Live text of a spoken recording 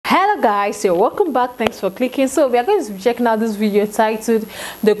Hello guys, so welcome back. Thanks for clicking. So we are going to be checking out this video titled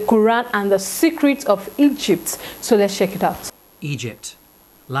The Quran and the Secrets of Egypt. So let's check it out. Egypt,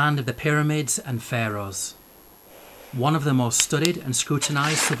 land of the pyramids and pharaohs. One of the most studied and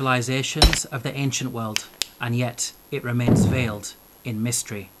scrutinized civilizations of the ancient world, and yet it remains veiled in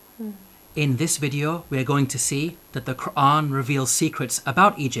mystery. In this video, we are going to see that the Quran reveals secrets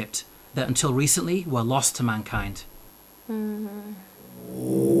about Egypt that until recently were lost to mankind.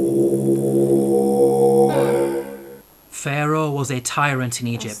 Pharaoh was a tyrant in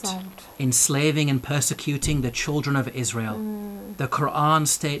Egypt, enslaving and persecuting the children of Israel. The Quran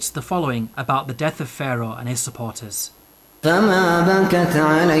states the following about the death of Pharaoh and his supporters. فما بكت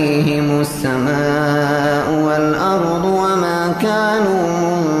عليهم السماء والأرض وما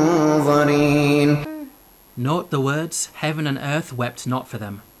كانوا منظرين. Note the words, heaven and earth wept not for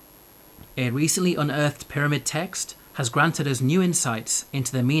them. A recently unearthed pyramid text has granted us new insights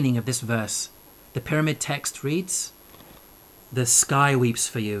into the meaning of this verse. The pyramid text reads, "The sky weeps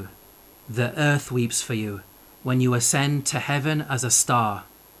for you, the earth weeps for you, when you ascend to heaven as a star."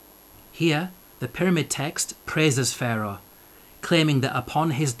 Here, the pyramid text praises Pharaoh, claiming that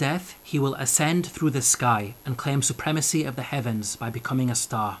upon his death he will ascend through the sky and claim supremacy of the heavens by becoming a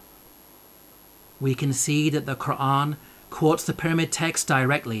star. We can see that the Quran quotes the pyramid text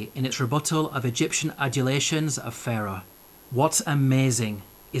directly in its rebuttal of Egyptian adulations of Pharaoh. What's amazing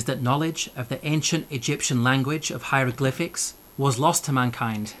is that knowledge of the ancient Egyptian language of hieroglyphics was lost to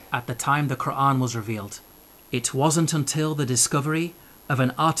mankind at the time the Quran was revealed. It wasn't until the discovery of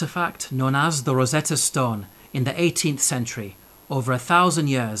an artifact known as the Rosetta Stone in the 18th century, over 1,000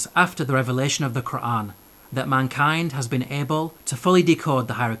 years after the revelation of the Quran, that mankind has been able to fully decode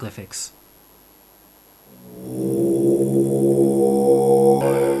the hieroglyphics.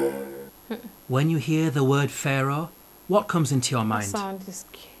 When you hear the word Pharaoh, what comes into your mind?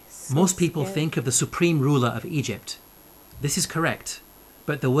 Most people think of the supreme ruler of Egypt. This is correct,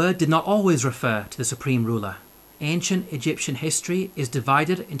 but the word did not always refer to the supreme ruler. Ancient Egyptian history is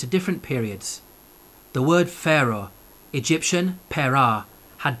divided into different periods. The word Pharaoh, Egyptian Pharaoh,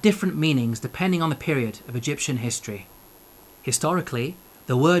 had different meanings depending on the period of Egyptian history. Historically,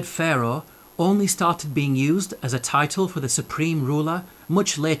 the word Pharaoh only started being used as a title for the supreme ruler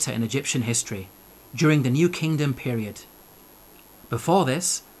much later in Egyptian history, during the New Kingdom period. Before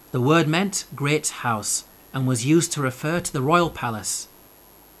this, the word meant great house and was used to refer to the royal palace.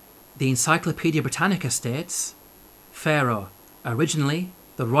 The Encyclopedia Britannica states, Pharaoh, originally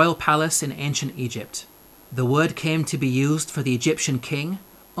the royal palace in ancient Egypt. The word came to be used for the Egyptian king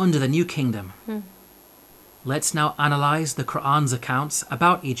under the New Kingdom. Let's now analyze the Quran's accounts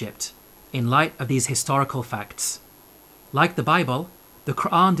about Egypt in light of these historical facts. Like the Bible, the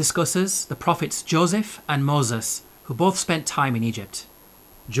Quran discusses the prophets Joseph and Moses, who both spent time in Egypt.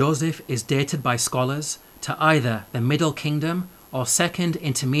 Joseph is dated by scholars to either the Middle Kingdom or Second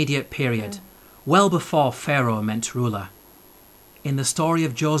Intermediate period, well before Pharaoh meant ruler. In the story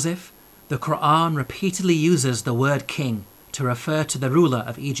of Joseph, the Quran repeatedly uses the word king to refer to the ruler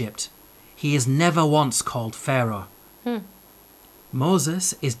of Egypt. He is never once called Pharaoh.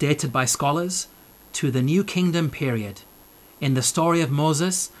 Moses is dated by scholars to the New Kingdom period. In the story of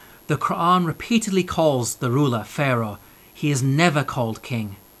Moses, the Quran repeatedly calls the ruler Pharaoh. He is never called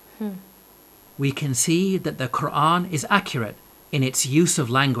king. We can see that the Quran is accurate in its use of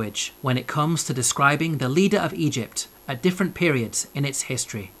language when it comes to describing the leader of Egypt at different periods in its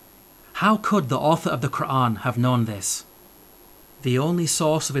history. How could the author of the Quran have known this? The only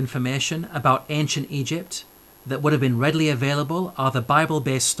source of information about ancient Egypt that would have been readily available are the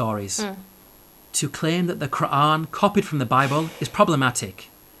Bible-based stories. To claim that the Quran copied from the Bible is problematic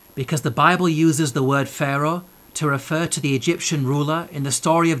because the Bible uses the word Pharaoh to refer to the Egyptian ruler in the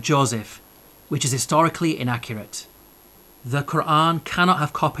story of Joseph, which is historically inaccurate. The Quran cannot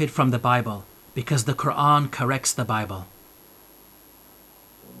have copied from the Bible because the Quran corrects the Bible.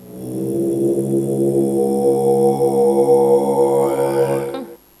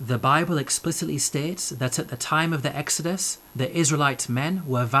 The Bible explicitly states that at the time of the Exodus, the Israelite men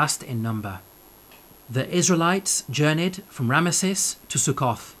were vast in number. The Israelites journeyed from Ramesses to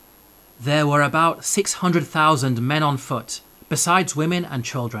Sukkoth. There were about 600,000 men on foot, besides women and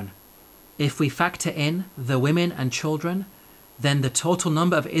children. If we factor in the women and children, then the total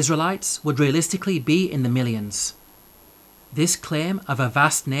number of Israelites would realistically be in the millions. This claim of a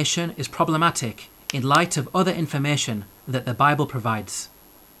vast nation is problematic in light of other information that the Bible provides.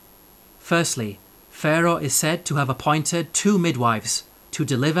 Firstly, Pharaoh is said to have appointed 2 midwives to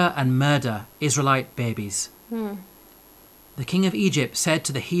deliver and murder Israelite babies. The king of Egypt said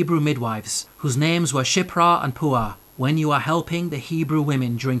to the Hebrew midwives, whose names were Shiphrah and Puah, When you are helping the Hebrew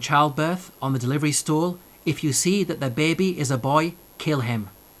women during childbirth on the delivery stool, if you see that the baby is a boy, kill him.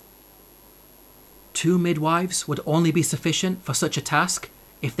 2 midwives would only be sufficient for such a task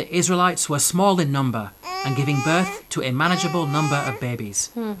if the Israelites were small in number and giving birth to a manageable number of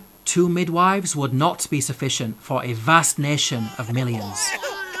babies. 2 midwives would not be sufficient for a vast nation of millions.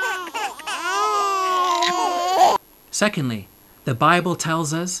 Secondly, the Bible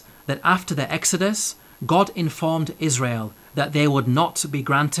tells us that after the Exodus, God informed Israel that they would not be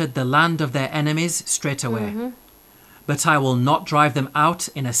granted the land of their enemies straight away. But I will not drive them out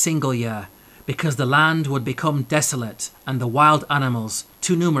in a single year, because the land would become desolate and the wild animals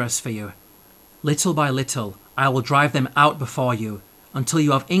too numerous for you. Little by little, I will drive them out before you, until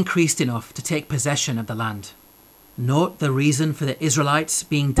you have increased enough to take possession of the land. Note the reason for the Israelites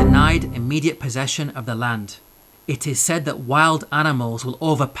being denied immediate possession of the land. It is said that wild animals will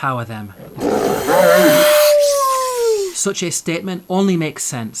overpower them. Such a statement only makes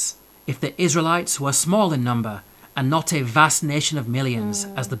sense if the Israelites were small in number and not a vast nation of millions,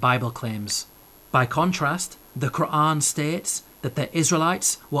 as the Bible claims. By contrast, the Quran states that the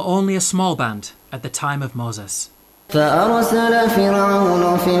Israelites were only a small band at the time of Moses. فأرسل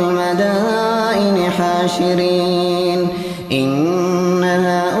فرعون في المدائن حاشرين إن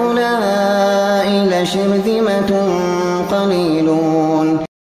هؤلاء لشرذمة قليلون.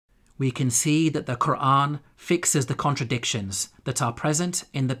 We can see that the Quran fixes the contradictions that are present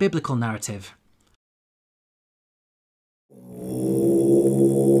in the biblical narrative.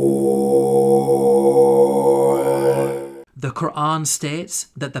 The Quran states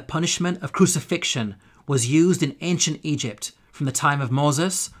that the punishment of crucifixion was used in ancient Egypt from the time of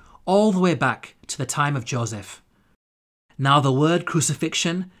Moses all the way back to the time of Joseph. Now, the word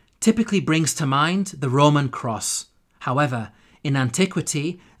crucifixion typically brings to mind the Roman cross. However, in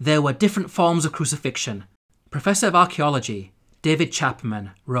antiquity, there were different forms of crucifixion. Professor of Archaeology David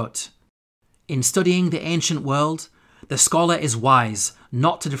Chapman wrote, "In studying the ancient world, the scholar is wise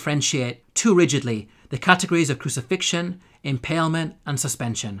not to differentiate too rigidly the categories of crucifixion, impalement, and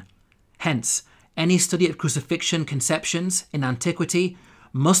suspension. Hence, any study of crucifixion conceptions in antiquity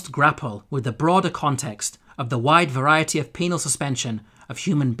must grapple with the broader context of the wide variety of penal suspension of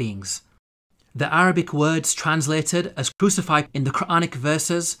human beings." The Arabic words translated as crucified in the Quranic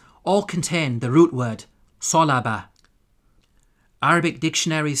verses all contain the root word solaba. Arabic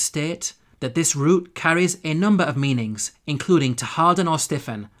dictionaries state that this root carries a number of meanings, including to harden or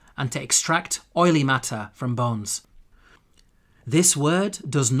stiffen and to extract oily matter from bones. This word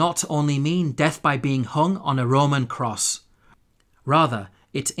does not only mean death by being hung on a Roman cross. Rather,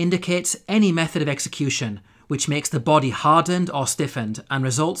 it indicates any method of execution which makes the body hardened or stiffened and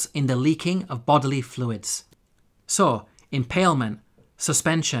results in the leaking of bodily fluids. So, impalement,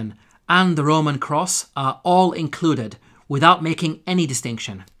 suspension, and the Roman cross are all included without making any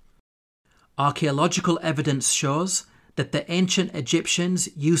distinction. Archaeological evidence shows that the ancient Egyptians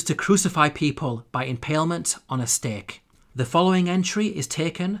used to crucify people by impalement on a stake. The following entry is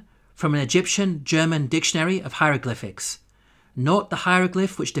taken from an Egyptian-German dictionary of hieroglyphics. Note the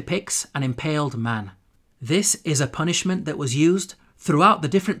hieroglyph which depicts an impaled man. This is a punishment that was used throughout the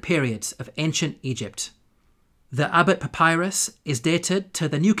different periods of ancient Egypt. The Abbot Papyrus is dated to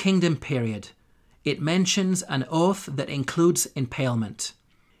the New Kingdom period. It mentions an oath that includes impalement.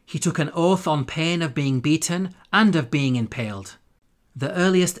 He took an oath on pain of being beaten and of being impaled. The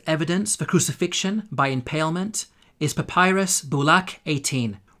earliest evidence for crucifixion by impalement is Papyrus Bulak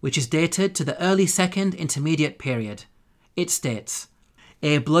 18, which is dated to the early Second Intermediate period. It states,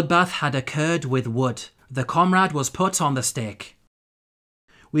 "A bloodbath had occurred with wood. The comrade was put on the stake."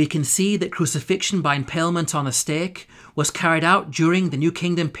 We can see that crucifixion by impalement on a stake was carried out during the New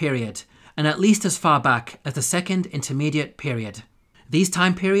Kingdom period, and at least as far back as the Second Intermediate period. These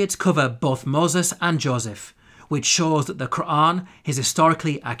time periods cover both Moses and Joseph, which shows that the Quran is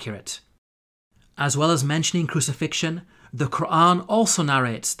historically accurate. As well as mentioning crucifixion, the Quran also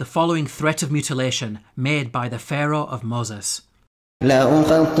narrates the following threat of mutilation made by the Pharaoh of Moses.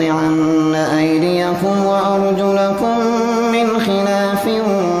 لأقطعن أيديكم وأرجلكم من خلاف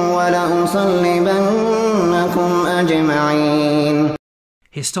ولأصلبنكم أجمعين.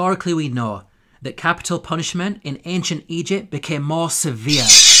 Historically, we know that capital punishment in ancient Egypt became more severe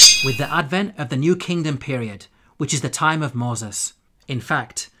with the advent of the New Kingdom period, which is the time of Moses. In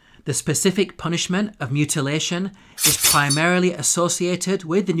fact, the specific punishment of mutilation is primarily associated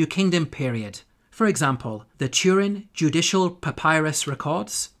with the New Kingdom period. For example, the Turin Judicial Papyrus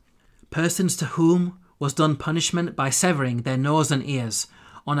records, persons to whom was done punishment by severing their nose and ears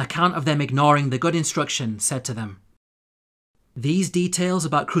on account of them ignoring the good instruction said to them. These details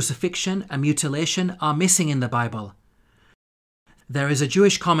about crucifixion and mutilation are missing in the Bible, There is a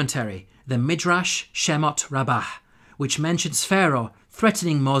Jewish commentary, the Midrash Shemot Rabbah, which mentions Pharaoh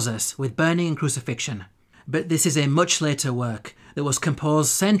threatening Moses with burning and crucifixion. But this is a much later work that was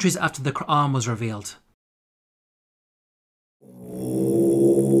composed centuries after the Quran was revealed.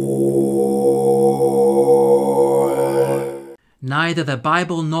 Neither the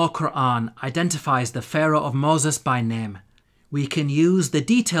Bible nor Quran identifies the Pharaoh of Moses by name. We can use the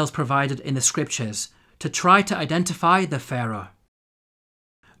details provided in the scriptures to try to identify the Pharaoh.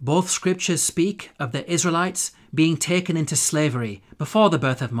 Both scriptures speak of the Israelites being taken into slavery before the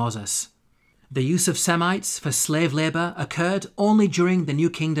birth of Moses. The use of Semites for slave labour occurred only during the New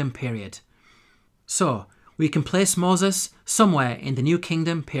Kingdom period. So, we can place Moses somewhere in the New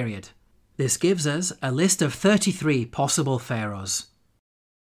Kingdom period. This gives us a list of 33 possible pharaohs.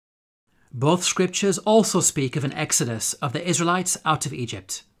 Both scriptures also speak of an exodus of the Israelites out of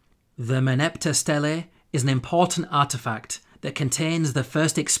Egypt. The Merneptah stele is an important artifact that contains the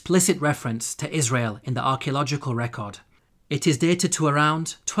first explicit reference to Israel in the archaeological record. It is dated to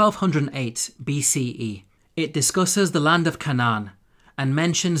around 1208 BCE. It discusses the land of Canaan and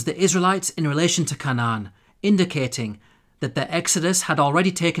mentions the Israelites in relation to Canaan, indicating that the exodus had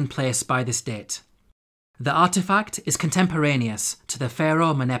already taken place by this date. The artifact is contemporaneous to the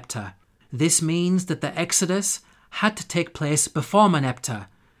pharaoh Merneptah. This means that the exodus had to take place before Merneptah,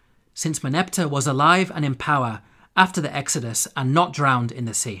 since Merneptah was alive and in power after the exodus and not drowned in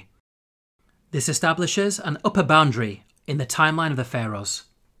the sea. This establishes an upper boundary in the timeline of the pharaohs.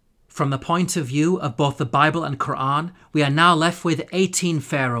 From the point of view of both the Bible and Quran, we are now left with 18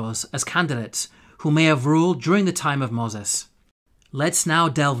 pharaohs as candidates who may have ruled during the time of Moses. Let's now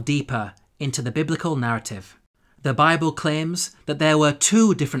delve deeper into the biblical narrative. The Bible claims that there were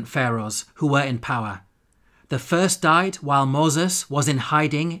 2 different pharaohs who were in power. The first died while Moses was in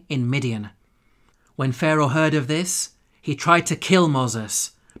hiding in Midian. When Pharaoh heard of this, he tried to kill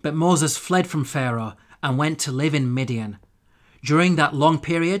Moses, but Moses fled from Pharaoh and went to live in Midian. During that long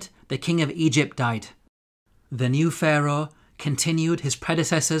period, the king of Egypt died. The new Pharaoh continued his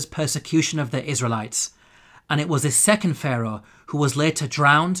predecessor's persecution of the Israelites, and it was his second Pharaoh who was later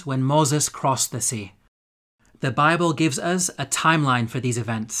drowned when Moses crossed the sea. The Bible gives us a timeline for these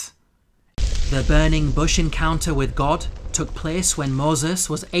events. The burning bush encounter with God took place when Moses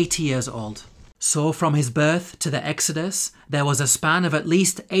was 80 years old. So from his birth to the Exodus, there was a span of at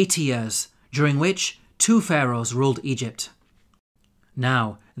least 80 years, during which 2 pharaohs ruled Egypt.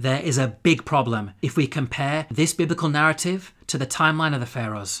 Now, there is a big problem if we compare this biblical narrative to the timeline of the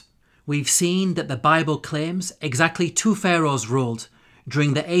pharaohs. We've seen that the Bible claims exactly 2 pharaohs ruled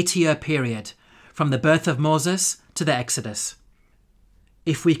during the 80-year period from the birth of Moses to the Exodus.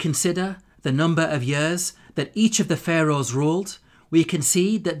 If we consider the number of years that each of the pharaohs ruled, we can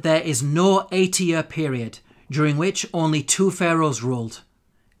see that there is no 80-year period during which only 2 pharaohs ruled.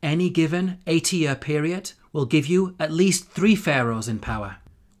 Any given 80-year period will give you at least 3 pharaohs in power.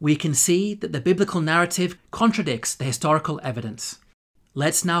 We can see that the biblical narrative contradicts the historical evidence.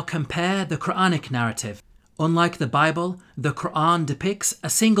 Let's now compare the Quranic narrative. Unlike the Bible, the Quran depicts a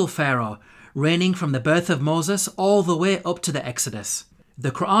single pharaoh reigning from the birth of Moses all the way up to the Exodus.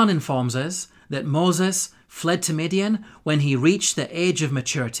 The Quran informs us that Moses fled to Midian when he reached the age of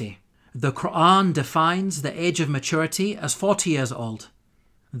maturity. The Quran defines the age of maturity as 40 years old.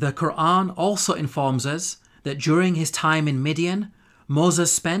 The Quran also informs us that during his time in Midian,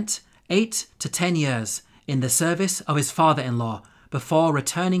 Moses spent 8 to 10 years in the service of his father-in-law before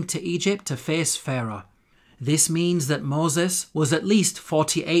returning to Egypt to face Pharaoh. This means that Moses was at least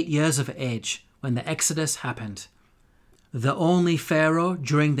 48 years of age when the Exodus happened. The only Pharaoh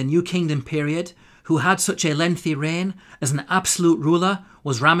during the New Kingdom period who had such a lengthy reign as an absolute ruler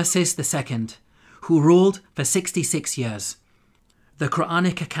was Ramesses II, who ruled for 66 years. The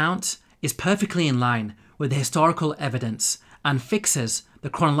Quranic account is perfectly in line with the historical evidence and fixes the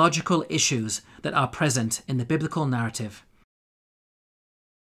chronological issues that are present in the biblical narrative.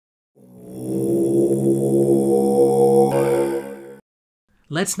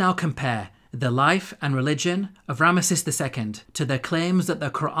 Let's now compare the life and religion of Ramesses II to the claims that the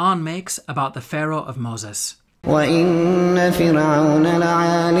Quran makes about the Pharaoh of Moses. وَإِنَّ فِرْعَوْنَ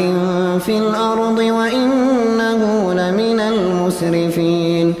لَعَالٍ فِي الْأَرْضِ وَإِنَّهُ لَمِنَ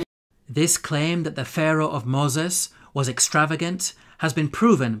الْمُسْرِفِينَ. This claim that the Pharaoh of Moses was extravagant has been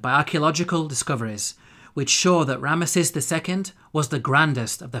proven by archaeological discoveries, which show that Ramesses II was the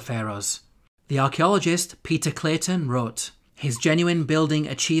grandest of the pharaohs. The archaeologist Peter Clayton wrote, "His genuine building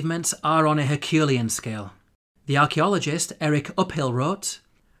achievements are on a Herculean scale." The archaeologist Eric Uphill wrote,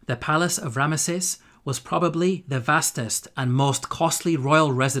 "The palace of Ramesses was probably the vastest and most costly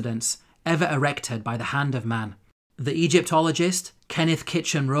royal residence ever erected by the hand of man." The Egyptologist Kenneth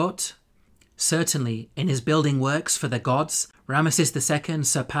Kitchen wrote, "Certainly, in his building works for the gods, Ramesses II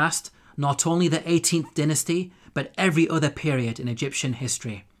surpassed not only the 18th dynasty, but every other period in Egyptian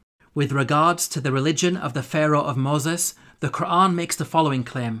history. With regards to the religion of the Pharaoh of Moses, the Quran makes the following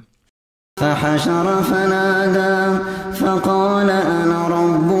claim. فحشر فنادى فقال أنا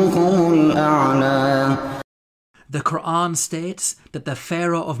ربكم الأعلى. The Quran states that the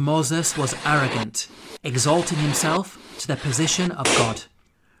Pharaoh of Moses was arrogant, exalting himself to the position of God.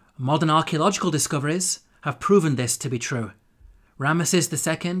 Modern archaeological discoveries have proven this to be true. Ramesses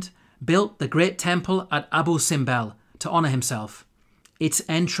II built the great temple at Abu Simbel to honour himself. Its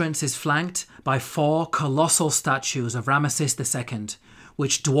entrance is flanked by 4 colossal statues of Ramesses II,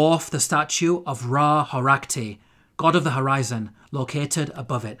 which dwarf the statue of Ra Horakti, god of the horizon, located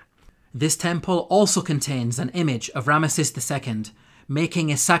above it. This temple also contains an image of Ramesses II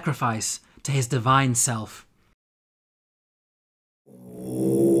making a sacrifice to his divine self.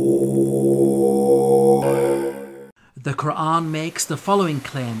 The Quran makes the following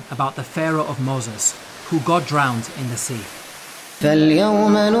claim about the Pharaoh of Moses, who God drowned in the sea.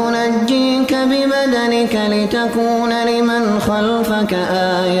 فاليوم ننجيك ببدنك لتكون لمن خلفك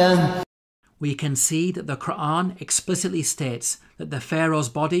آية. We can see that the Quran explicitly states that the Pharaoh's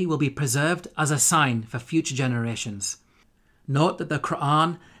body will be preserved as a sign for future generations. Note that the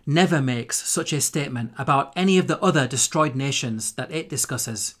Quran never makes such a statement about any of the other destroyed nations that it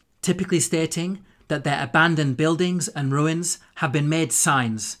discusses, typically stating that their abandoned buildings and ruins have been made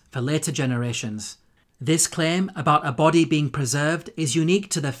signs for later generations. This claim about a body being preserved is unique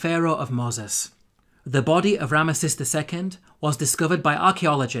to the Pharaoh of Moses. The body of Ramesses II was discovered by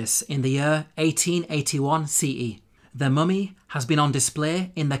archaeologists in the year 1881 CE. The mummy has been on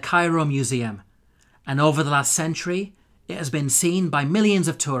display in the Cairo Museum, and over the last century, it has been seen by millions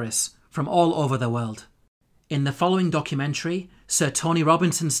of tourists from all over the world. In the following documentary, Sir Tony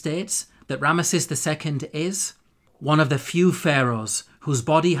Robinson states that Ramesses II is one of the few pharaohs whose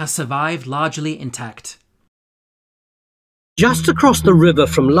body has survived largely intact. Just across the river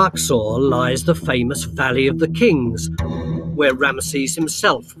from Luxor lies the famous Valley of the Kings, where Ramesses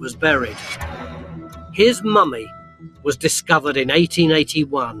himself was buried. His mummy was discovered in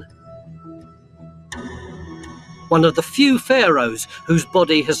 1881. One of the few pharaohs whose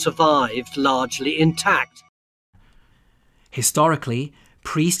body has survived largely intact. Historically,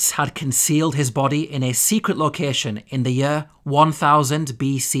 priests had concealed his body in a secret location in the year 1000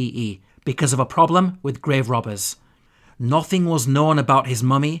 BCE because of a problem with grave robbers. Nothing was known about his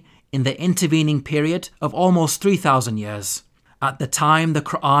mummy in the intervening period of almost 3,000 years. At the time the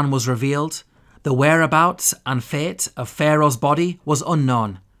Quran was revealed, the whereabouts and fate of Pharaoh's body was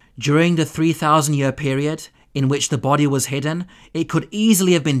unknown. During the 3,000-year period in which the body was hidden, it could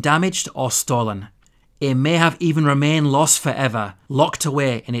easily have been damaged or stolen. It may have even remained lost forever, locked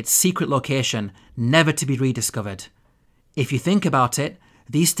away in its secret location, never to be rediscovered. If you think about it,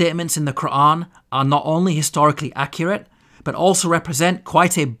 these statements in the Quran are not only historically accurate, but also represent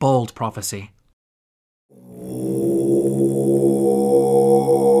quite a bold prophecy.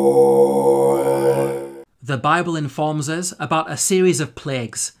 The Bible informs us about a series of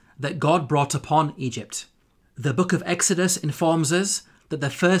plagues that God brought upon Egypt. The book of Exodus informs us that the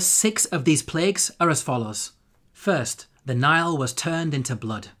first 6 of these plagues are as follows. First, the Nile was turned into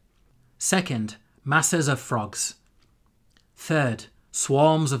blood. Second, masses of frogs. Third,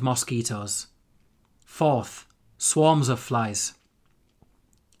 swarms of mosquitoes. Fourth, swarms of flies.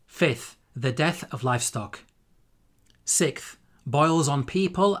 Fifth, the death of livestock. Sixth, boils on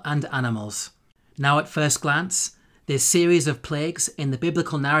people and animals. Now at first glance, this series of plagues in the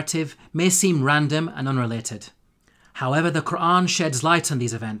biblical narrative may seem random and unrelated. However, the Quran sheds light on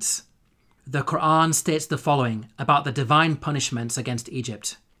these events. The Quran states the following about the divine punishments against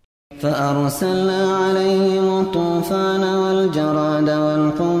Egypt. فأرسلنا عليهم الطوفان والجراد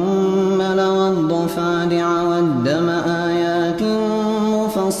والقمل والضفادع والدم آيات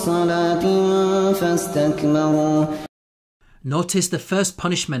مفصلات فاستكبروا. Notice the first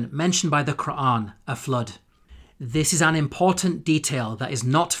punishment mentioned by the Quran, a flood. This is an important detail that is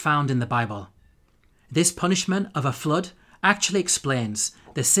not found in the Bible. This punishment of a flood actually explains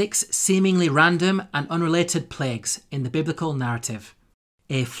the 6 seemingly random and unrelated plagues in the biblical narrative.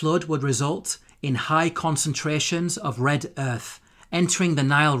 A flood would result in high concentrations of red earth entering the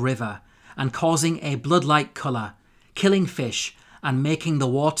Nile River and causing a blood-like colour, killing fish and making the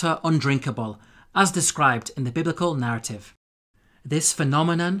water undrinkable, as described in the biblical narrative. This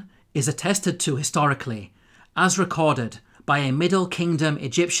phenomenon is attested to historically, as recorded by a Middle Kingdom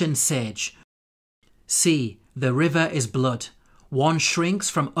Egyptian sage. See, the river is blood. One shrinks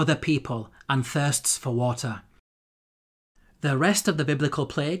from other people and thirsts for water. The rest of the biblical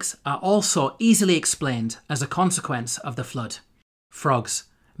plagues are also easily explained as a consequence of the flood. Frogs,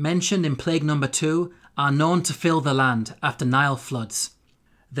 mentioned in plague number 2, are known to fill the land after Nile floods.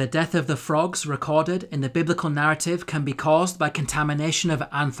 The death of the frogs recorded in the biblical narrative can be caused by contamination of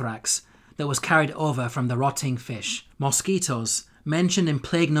anthrax that was carried over from the rotting fish. Mosquitoes, mentioned in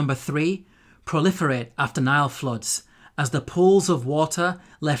plague number 3, proliferate after Nile floods, as the pools of water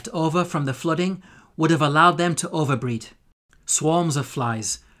left over from the flooding would have allowed them to overbreed. Swarms of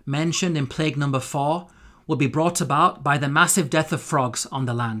flies, mentioned in plague number 4, would be brought about by the massive death of frogs on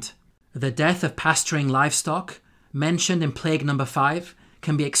the land. The death of pasturing livestock, mentioned in plague number 5,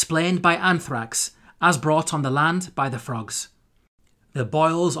 can be explained by anthrax, as brought on the land by the frogs. The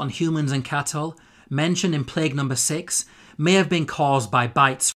boils on humans and cattle, mentioned in plague number 6, may have been caused by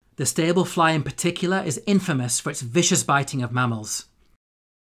bites. The stable fly in particular is infamous for its vicious biting of mammals.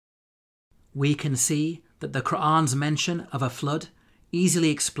 We can see that the Quran's mention of a flood easily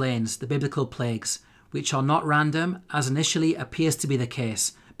explains the biblical plagues, which are not random as initially appears to be the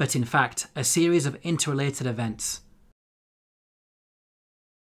case, but in fact a series of interrelated events.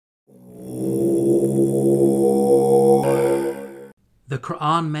 The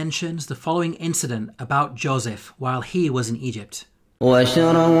Quran mentions the following incident about Joseph while he was in Egypt.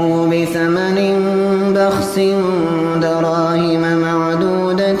 وشروه بثمن بخس دراهم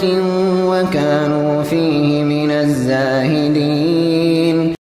معدودة وكانوا فيه من الزاهدين.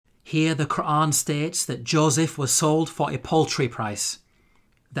 Here the Quran states that Joseph was sold for a paltry price.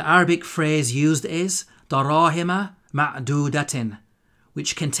 The Arabic phrase used is darahima ma'dudatin,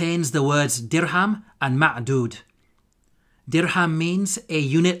 which contains the words dirham and ma'dud. Dirham means a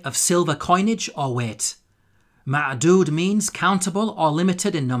unit of silver coinage or weight. Ma'dud means countable or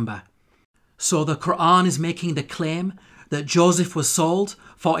limited in number. So the Quran is making the claim that Joseph was sold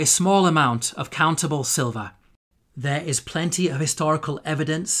for a small amount of countable silver. There is plenty of historical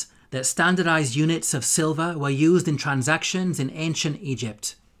evidence that standardized units of silver were used in transactions in ancient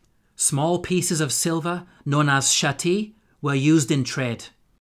Egypt. Small pieces of silver, known as shati, were used in trade.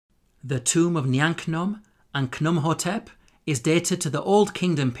 The tomb of Nyanknum and Khnumhotep is dated to the Old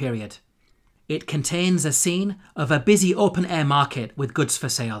Kingdom period. It contains a scene of a busy open-air market with goods for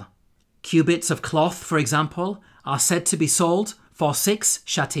sale. Cubits of cloth, for example, are said to be sold for 6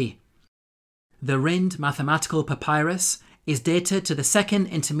 shati. The Rind mathematical papyrus is dated to the Second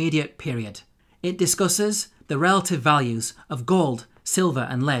Intermediate period. It discusses the relative values of gold, silver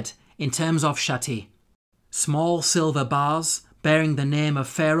and lead in terms of shati. Small silver bars bearing the name of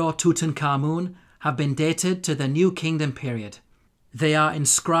Pharaoh Tutankhamun have been dated to the New Kingdom period. They are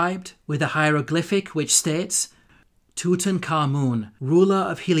inscribed with a hieroglyphic which states, Tutankhamun, ruler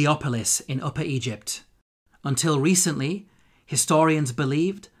of Heliopolis in Upper Egypt. Until recently, historians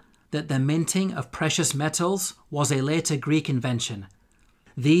believed that the minting of precious metals was a later Greek invention.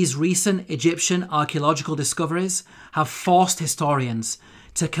 These recent Egyptian archaeological discoveries have forced historians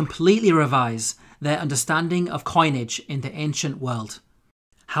to completely revise their understanding of coinage in the ancient world.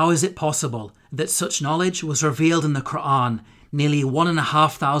 How is it possible that such knowledge was revealed in the Quran nearly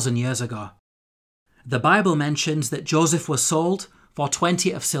 1,500 years ago? The Bible mentions that Joseph was sold for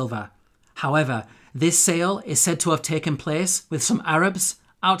 20 of silver. However, this sale is said to have taken place with some Arabs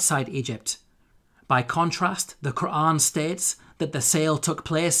outside Egypt. By contrast, the Quran states that the sale took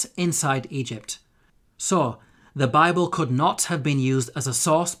place inside Egypt. So, the Bible could not have been used as a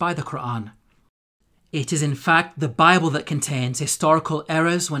source by the Quran. It is in fact the Bible that contains historical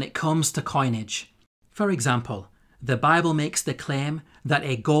errors when it comes to coinage. For example, the Bible makes the claim that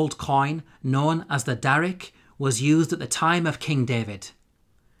a gold coin known as the darik was used at the time of King David.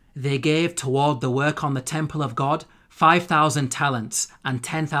 They gave toward the work on the temple of God 5,000 talents and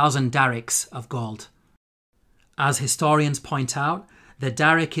 10,000 dariks of gold. As historians point out, the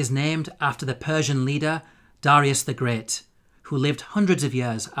darik is named after the Persian leader Darius the Great, who lived hundreds of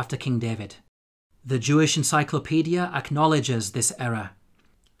years after King David. The Jewish Encyclopedia acknowledges this error.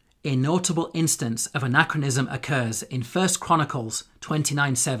 A notable instance of anachronism occurs in 1 Chronicles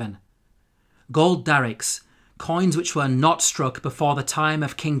 29:7. Gold dariks, coins which were not struck before the time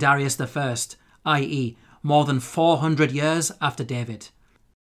of King Darius I, i.e. more than 400 years after David.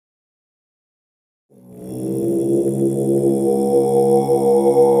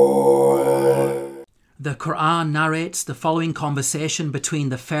 The Quran narrates the following conversation between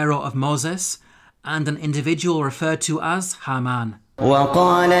the Pharaoh of Moses and an individual referred to as Haman.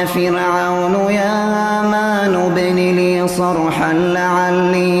 وقال فرعون يا هامان ابن لي صرحا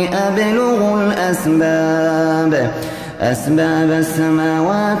لعلي أبلغ أسباب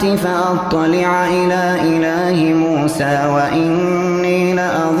السماوات فأطلع إلى إله موسى وإني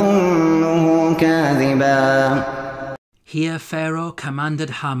لأظنه كاذبا. Here Pharaoh commanded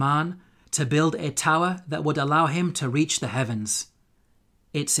Haman to build a tower that would allow him to reach the heavens.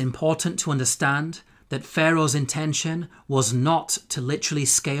 It's important to understand that Pharaoh's intention was not to literally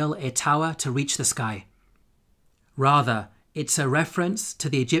scale a tower to reach the sky. Rather, it's a reference to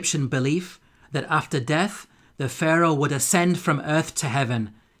the Egyptian belief that after death, the Pharaoh would ascend from earth to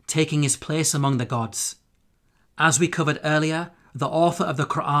heaven, taking his place among the gods. As we covered earlier, the author of the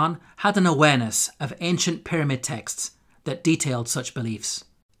Quran had an awareness of ancient pyramid texts that detailed such beliefs.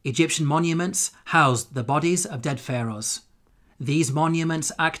 Egyptian monuments housed the bodies of dead pharaohs. These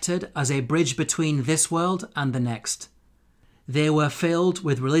monuments acted as a bridge between this world and the next. They were filled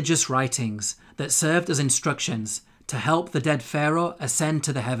with religious writings that served as instructions to help the dead pharaoh ascend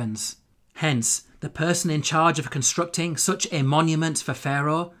to the heavens. Hence, the person in charge of constructing such a monument for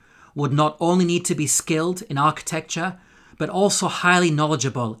Pharaoh would not only need to be skilled in architecture, but also highly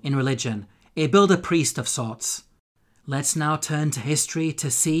knowledgeable in religion, a builder-priest of sorts. Let's now turn to history to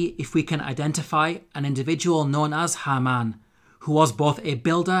see if we can identify an individual known as Haman, who was both a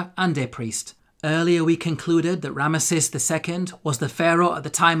builder and a priest. Earlier we concluded that Ramesses II was the pharaoh at the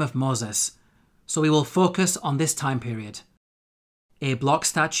time of Moses, so we will focus on this time period. A block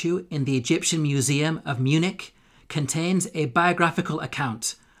statue in the Egyptian Museum of Munich contains a biographical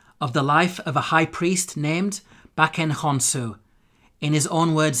account of the life of a high priest named Baken Khonsu. In his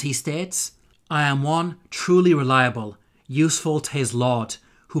own words he states, "I am one truly reliable, useful to his Lord,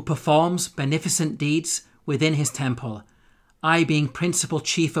 who performs beneficent deeds within his temple. I being principal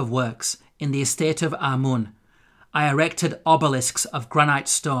chief of works in the estate of Amun, I erected obelisks of granite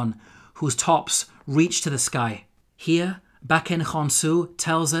stone whose tops reach to the sky." Here, Baken Khonsu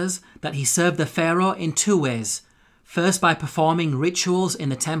tells us that he served the pharaoh in two ways, first by performing rituals in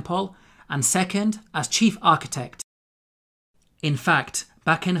the temple, and second as chief architect. In fact,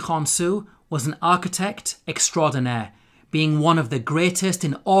 Baken Khonsu was an architect extraordinaire, being one of the greatest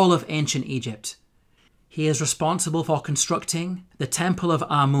in all of ancient Egypt. He is responsible for constructing the Temple of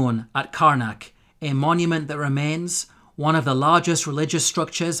Amun at Karnak, a monument that remains one of the largest religious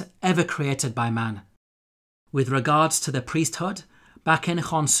structures ever created by man. With regards to the priesthood, Baken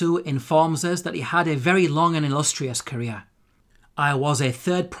Khonsu informs us that he had a very long and illustrious career. "I was a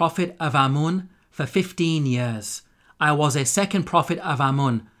third prophet of Amun for 15 years. I was a second prophet of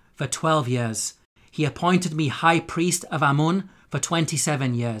Amun for 12 years. He appointed me high priest of Amun for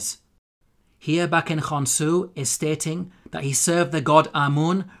 27 years. Here Baken Khonsu is stating that he served the god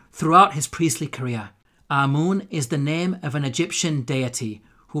Amun throughout his priestly career. Amun is the name of an Egyptian deity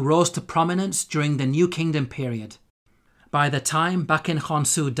who rose to prominence during the New Kingdom period. By the time Baken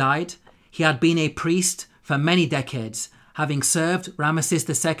Khonsu died, he had been a priest for many decades, having served Ramesses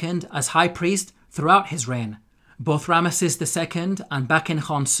II as high priest throughout his reign. Both Ramesses II and Baken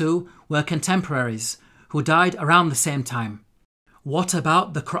Khonsu were contemporaries who died around the same time. What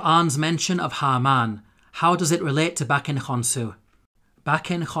about the Quran's mention of Haman? How does it relate to Baken Khonsu?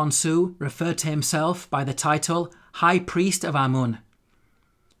 Baken Khonsu referred to himself by the title High Priest of Amun.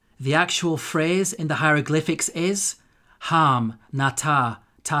 The actual phrase in the hieroglyphics is Ham, Nata,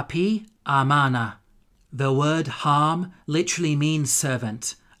 Tapi, Amana. The word Ham literally means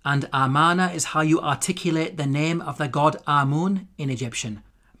servant, and Amana is how you articulate the name of the god Amun in Egyptian.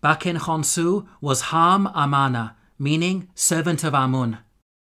 Baken Khonsu was Ham Amana, meaning servant of Amun.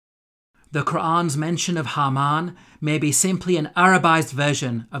 The Quran's mention of Haman may be simply an Arabized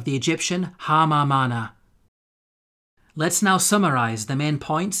version of the Egyptian Ham Amana. Let's now summarize the main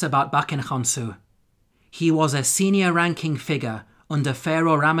points about Baken Khonsu. He was a senior-ranking figure under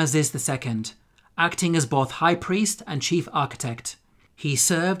Pharaoh Ramesses II, acting as both high priest and chief architect. He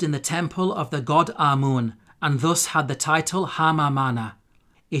served in the temple of the god Amun and thus had the title Ham Amana.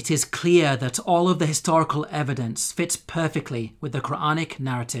 It is clear that all of the historical evidence fits perfectly with the Quranic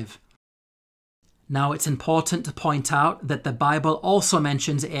narrative. Now it's important to point out that the Bible also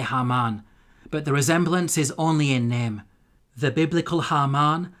mentions a Haman, but the resemblance is only in name. The biblical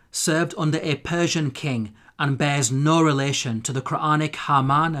Haman served under a Persian king and bears no relation to the Quranic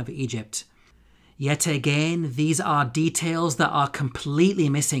Haman of Egypt. Yet again, these are details that are completely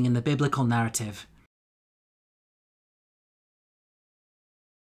missing in the biblical narrative.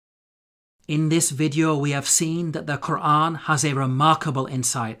 In this video, we have seen that the Quran has a remarkable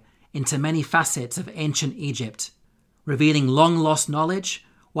insight into many facets of ancient Egypt, revealing long-lost knowledge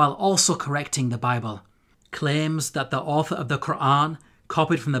while also correcting the Bible. Claims that the author of the Quran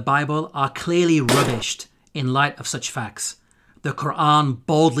copied from the Bible are clearly rubbished in light of such facts. The Quran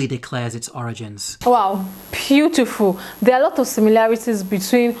boldly declares its origins. Wow, beautiful. There are a lot of similarities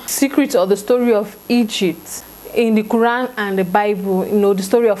between secrets or the story of Egypt in the Quran and the Bible. You know, the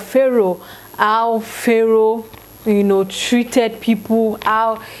story of Pharaoh, how Pharaoh treated people,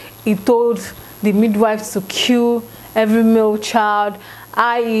 how he told the midwives to kill every male child,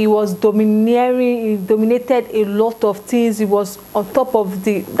 how he was domineering, he dominated a lot of things. He was on top of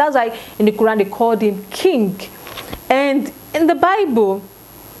that's why in the Quran they called him king. And in the Bible,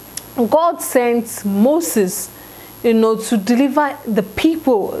 God sent Moses, to deliver the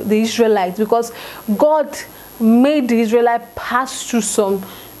people, the Israelites, because God made the Israelites pass through some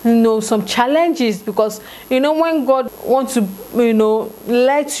challenges. Because when God wants to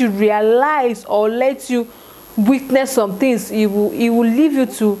let you realize or let you witness some things, he will leave you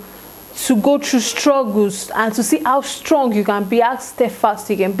to go through struggles and to see how strong you can be, how steadfast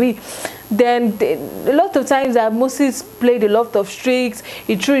you can be. Then a lot of times that Moses played a lot of tricks.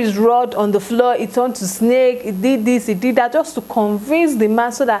 He threw his rod on the floor, it turned to snake, he did this, he did that, just to convince the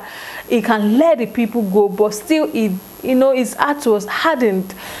man so that he can let the people go. But still, his heart was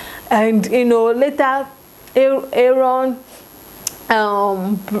hardened. And later Aaron,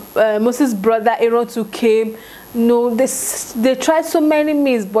 Moses' brother Aaron too came. They tried so many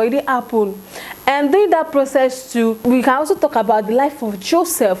means, but it didn't happen. And during that process too, we can also talk about the life of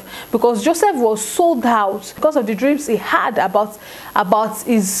Joseph, because Joseph was sold out because of the dreams he had about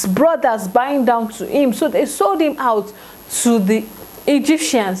his brothers bowing down to him. So they sold him out to the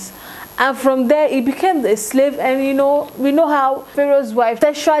Egyptians. And from there, he became a slave. And we know how Pharaoh's wife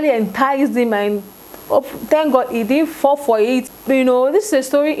sexually enticed him, and thank God he didn't fall for it. This is a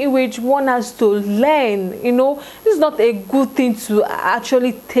story in which one has to learn. This is not a good thing to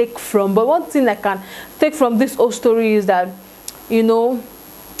actually take from. But one thing I can take from this whole story is that,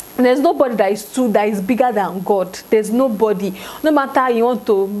 there's nobody that is bigger than God. There's nobody. No matter how you want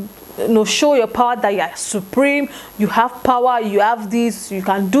to show your power, that you are supreme, you have power, you have this, you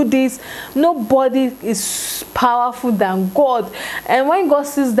can do this. Nobody is powerful than God. And when God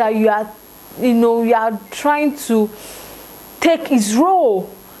sees that you are trying to take his role,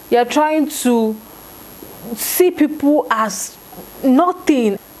 you are trying to see people as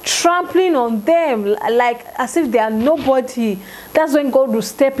nothing, trampling on them like as if they are nobody, that's when God will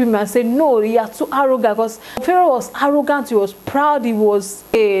step in and say, no, you are too arrogant. Because Pharaoh was arrogant, he was proud, he was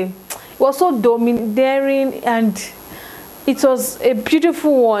so domineering, and it was a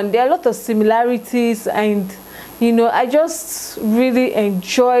beautiful one. There are a lot of similarities, and I just really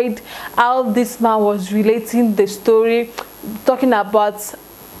enjoyed how this man was relating the story, talking about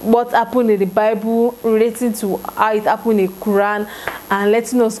what happened in the Bible, relating to how it happened in the Quran, and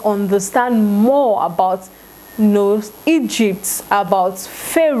letting us understand more about Egypt, about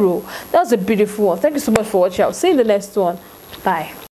Pharaoh. That was a beautiful one. Thank you so much for watching. I'll see you in the next one. Bye.